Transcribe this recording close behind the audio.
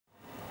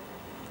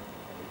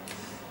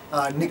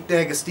Nick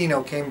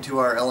D'Agostino came to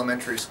our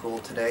elementary school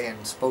today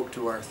and spoke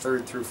to our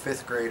 3rd through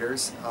 5th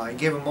graders. He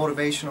gave a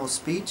motivational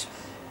speech,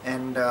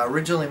 and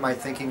originally my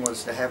thinking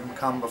was to have him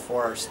come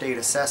before our state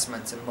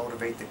assessments and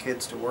motivate the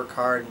kids to work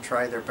hard and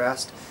try their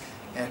best.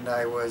 And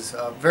I was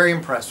very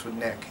impressed with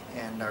Nick,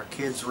 and our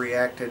kids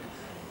reacted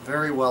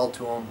very well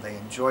to him. They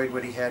enjoyed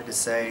what he had to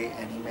say,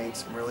 and he made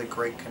some really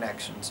great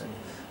connections. And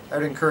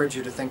I'd encourage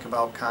you to think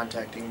about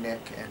contacting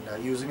Nick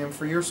and using him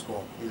for your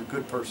school. He's a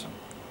good person.